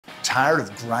Tired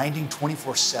of grinding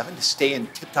 24/7 to stay in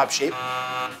tip-top shape?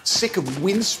 Sick of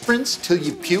wind sprints till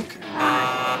you puke?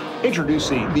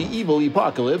 Introducing the Evil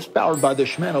Epocalypse, powered by the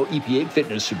Shimano EP8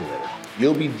 Fitness Simulator.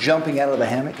 You'll be jumping out of the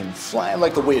hammock and flying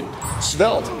like the wind.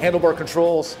 Svelt handlebar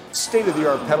controls,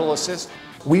 state-of-the-art pedal assist.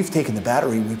 We've taken the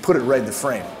battery and we put it right in the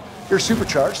frame. You're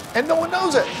supercharged and no one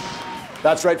knows it.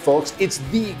 That's right, folks, it's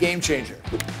the game changer.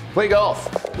 Play golf,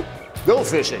 go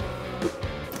fishing,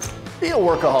 be a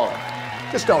workaholic.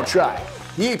 Just don't try.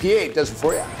 The EP8 does it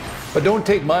for you. But don't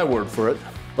take my word for it.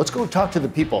 Let's go talk to the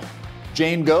people.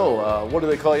 Jane Go, what do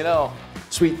they call you now?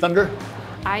 Sweet Thunder?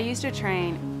 I used to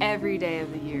train every day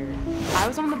of the year. I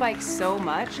was on the bike so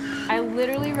much, I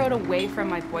literally rode away from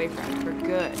my boyfriend for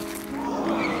good.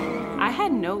 I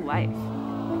had no life.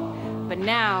 But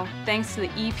now, thanks to the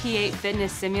EP8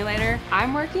 Fitness Simulator,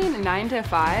 I'm working 9 to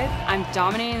 5, I'm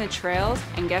dominating the trails,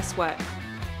 and guess what?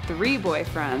 3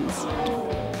 boyfriends.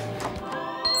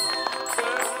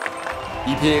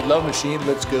 EP8 Love Machine,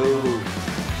 let's go.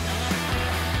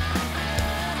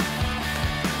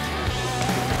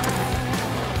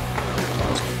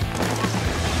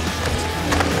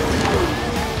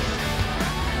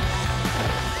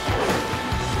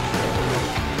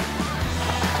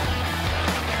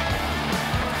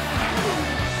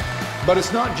 But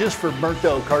it's not just for burnt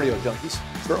out cardio junkies,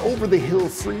 it's for over-the-hill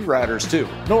free riders too.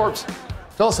 Norbs,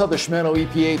 tell us how the Shimano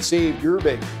EP8 saved your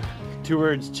baby. 2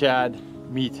 words, Chad,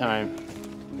 me time.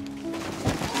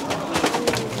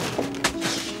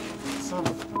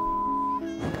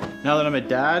 Now that I'm a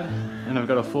dad and I've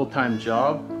got a full-time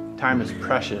job, time is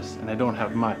precious and I don't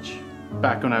have much.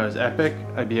 Back when I was epic,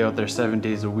 I'd be out there 7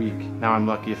 days a week. Now I'm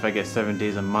lucky if I get 7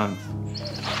 days a month.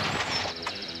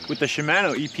 With the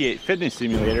Shimano EP8 Fitness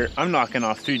Simulator, I'm knocking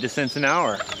off 3 descents an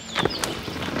hour.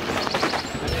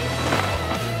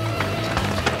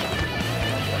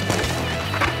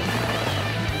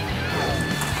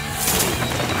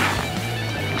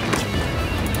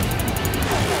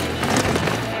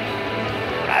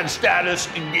 Ride status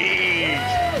engaged.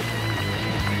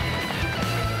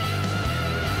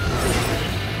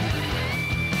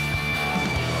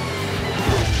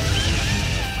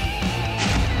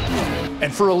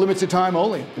 And for a limited time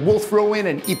only, we'll throw in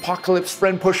an Epocalypse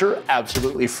friend pusher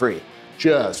absolutely free.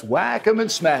 Just whack 'em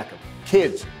and smack 'em.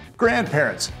 Kids,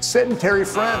 grandparents, sedentary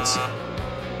friends.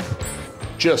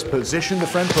 Just position the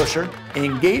friend pusher,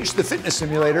 engage the fitness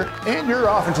simulator, and you're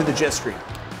off into the jet stream.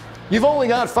 You've only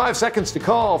got 5 seconds to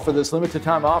call for this limited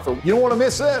time offer. You don't want to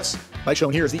miss this. Like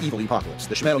shown here is the Evil Epocalypse.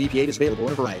 The Shimano EP8 is available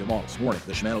in a variety of models. Warning,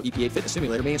 the Shimano EP8 Fitness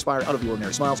Simulator may inspire out of the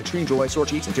ordinary smiles, extreme joy, sore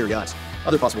cheeks, and teary eyes.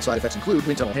 Other possible side effects include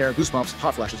wind tunnel hair, goosebumps,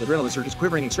 hot flashes, adrenaline surges,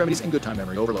 quivering extremities, and good time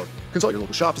memory overload. Consult your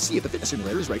local shop to see if the fitness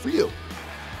simulator is right for you.